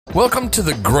Welcome to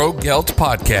the Grow Gelt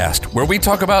podcast, where we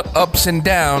talk about ups and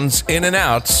downs, in and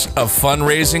outs of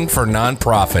fundraising for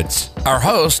nonprofits. Our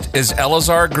host is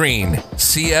Elazar Green,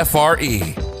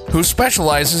 CFRE, who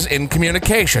specializes in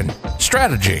communication,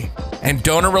 strategy, and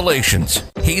donor relations.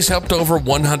 He's helped over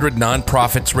 100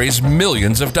 nonprofits raise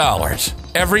millions of dollars.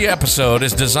 Every episode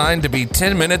is designed to be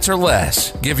 10 minutes or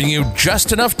less, giving you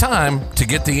just enough time to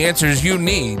get the answers you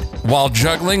need while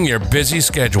juggling your busy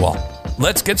schedule.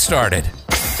 Let's get started.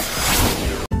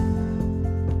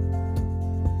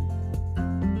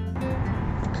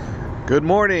 Good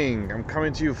morning. I'm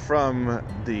coming to you from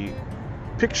the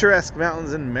picturesque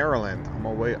mountains in Maryland. I'm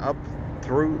on my way up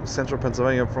through central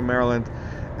Pennsylvania from Maryland,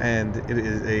 and it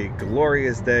is a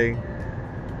glorious day.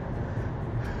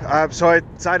 So I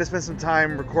decided to spend some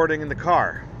time recording in the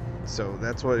car. So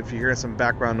that's what, if you hear some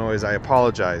background noise, I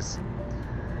apologize.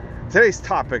 Today's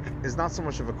topic is not so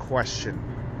much of a question,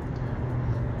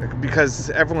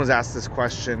 because everyone's asked this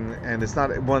question, and it's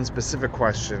not one specific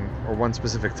question or one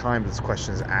specific time this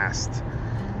question is asked.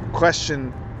 The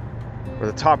question or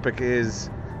the topic is,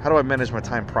 how do I manage my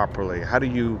time properly?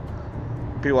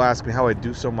 People ask me how I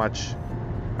do so much,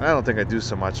 and I don't think I do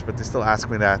so much, but they still ask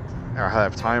me that, or how I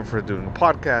have time for doing a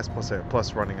podcast,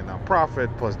 plus running a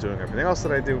nonprofit, plus doing everything else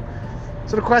that I do.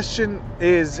 So the question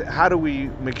is, how do we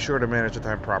make sure to manage the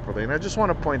time properly? And I just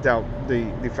want to point out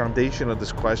the foundation of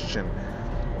this question.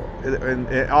 And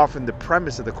often the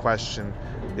premise of the question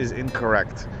is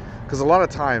incorrect, because a lot of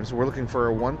times we're looking for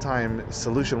a one-time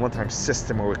solution, one-time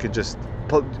system where we can just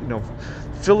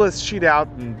fill a sheet out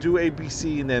and do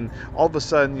ABC, and then all of a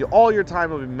sudden all your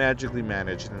time will be magically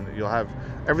managed, and you'll have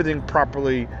everything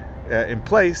properly in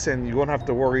place, and you won't have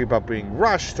to worry about being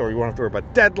rushed, or you won't have to worry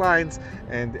about deadlines,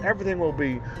 and everything will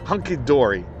be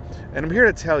hunky-dory. And I'm here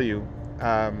to tell you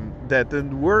that the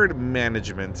word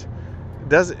management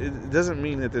doesn't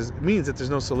mean that means that there's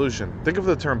no solution. Think of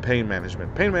the term pain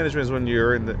management. Pain management is when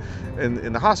you're in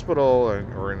the hospital,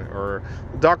 or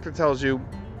the doctor tells you,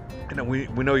 we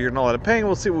know you're in a lot of pain.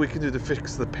 We'll see what we can do to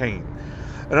fix the pain.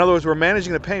 In other words, we're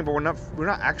managing the pain, but we're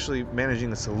not actually managing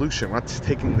the solution. We're not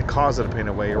taking the cause of the pain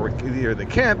away, or either they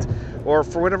can't, or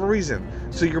for whatever reason.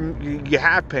 So you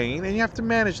have pain, and you have to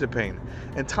manage the pain.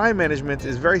 And time management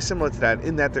is very similar to that,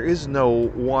 in that there is no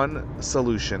one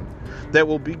solution that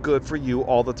will be good for you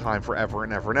all the time, forever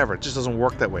and ever and ever. It just doesn't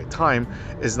work that way. Time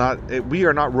is not. We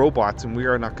are not robots, and we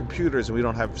are not computers, and we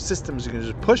don't have systems you can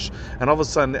just push, and all of a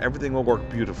sudden everything will work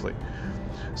beautifully.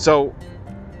 So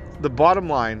the bottom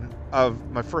line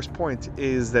of my first point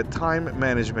is that time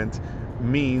management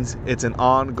means it's an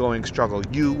ongoing struggle.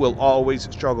 You will always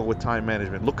struggle with time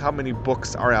management. Look how many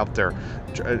books are out there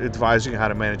advising you how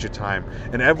to manage your time,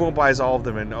 and everyone buys all of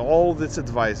them, and all this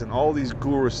advice and all these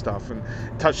guru stuff, and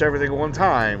touch everything at one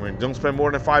time, and don't spend more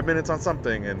than 5 minutes on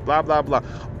something, and blah blah blah.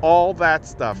 All that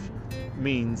stuff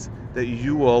means that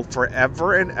you will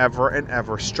forever and ever and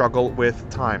ever struggle with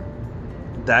time.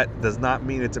 That does not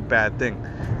mean it's a bad thing.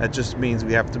 That just means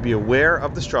we have to be aware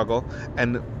of the struggle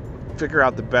and figure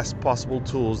out the best possible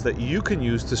tools that you can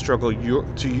use to struggle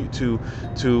to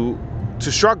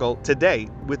struggle today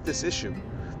with this issue.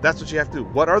 That's what you have to do.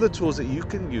 What are the tools that you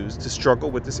can use to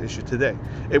struggle with this issue today?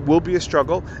 It will be a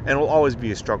struggle, and it will always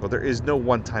be a struggle. There is no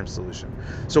one-time solution.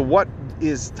 So what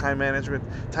is time management?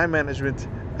 Time management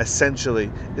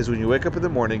essentially is when you wake up in the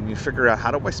morning and you figure out, how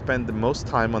do I spend the most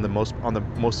time on the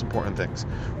most important things?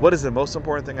 What is the most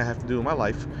important thing I have to do in my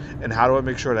life, and how do I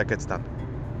make sure that gets done?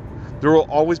 There will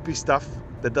always be stuff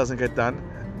that doesn't get done,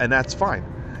 and that's fine.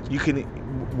 You can,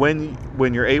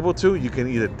 when you're able to, you can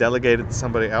either delegate it to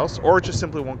somebody else, or it just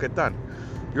simply won't get done.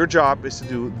 Your job is to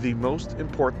do the most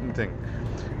important thing,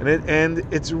 and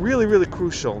it's really, really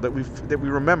crucial that we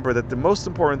remember that the most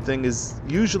important thing is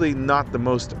usually not the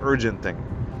most urgent thing.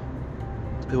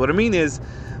 What I mean is,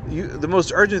 the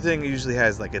most urgent thing usually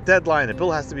has like a deadline, a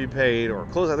bill has to be paid, or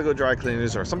clothes have to go to dry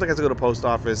cleaners, or something has to go to post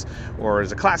office, or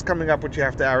there's a class coming up which you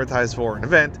have to advertise for, an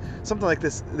event, something like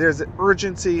this. There's an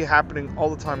urgency happening all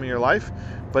the time in your life,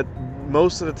 but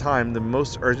most of the time, the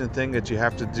most urgent thing that you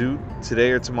have to do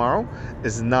today or tomorrow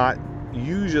is not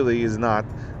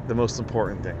the most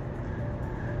important thing.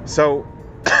 So,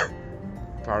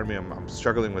 pardon me, I'm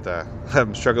struggling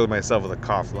myself with a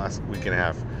cough the last week and a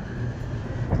half.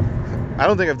 I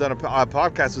don't think I've done a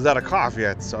podcast without a cough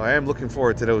yet, so I am looking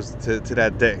forward to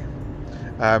that day.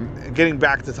 Getting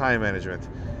back to time management,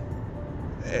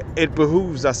 it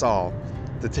behooves us all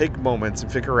to take moments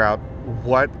and figure out,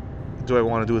 what do I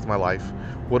want to do with my life?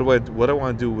 What do I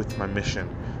want to do with my mission?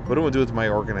 What do I want to do with my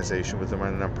organization, with my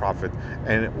nonprofit?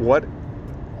 And what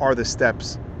are the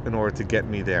steps in order to get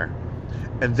me there?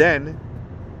 And then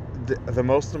the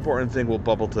most important thing will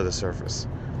bubble to the surface.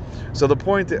 So the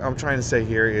point that I'm trying to say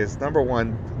here is, number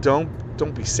one, don't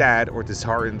be sad or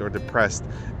disheartened or depressed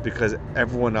because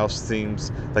everyone else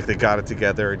seems like they got it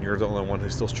together and you're the only one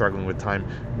who's still struggling with time.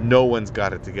 No one's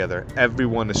got it together.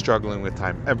 Everyone is struggling with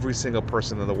time. Every single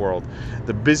person in the world.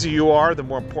 The busier you are, the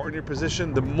more important your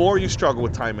position, the more you struggle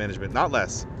with time management, not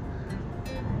less.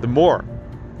 The more.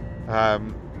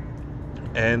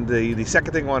 And the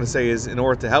second thing I want to say is, in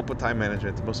order to help with time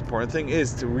management, the most important thing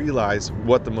is to realize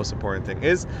what the most important thing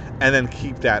is, and then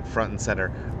keep that front and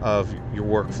center of your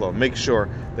workflow. Make sure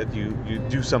that you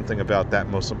do something about that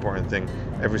most important thing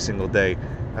every single day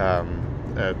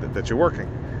that you're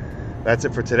working. That's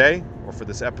it for today, or for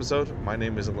this episode. My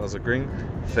name is Elazar Green.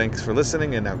 Thanks for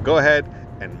listening, and now go ahead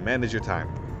and manage your time.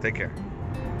 Take care.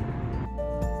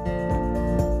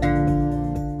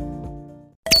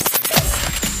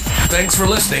 Thanks for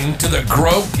listening to the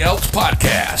Grow Gelt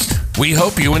podcast. We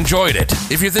hope you enjoyed it.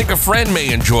 If you think a friend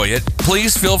may enjoy it,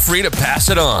 please feel free to pass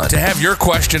it on. To have your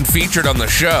question featured on the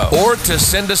show, or to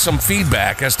send us some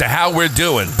feedback as to how we're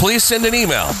doing, please send an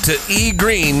email to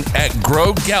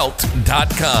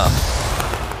egreen@growgelt.com.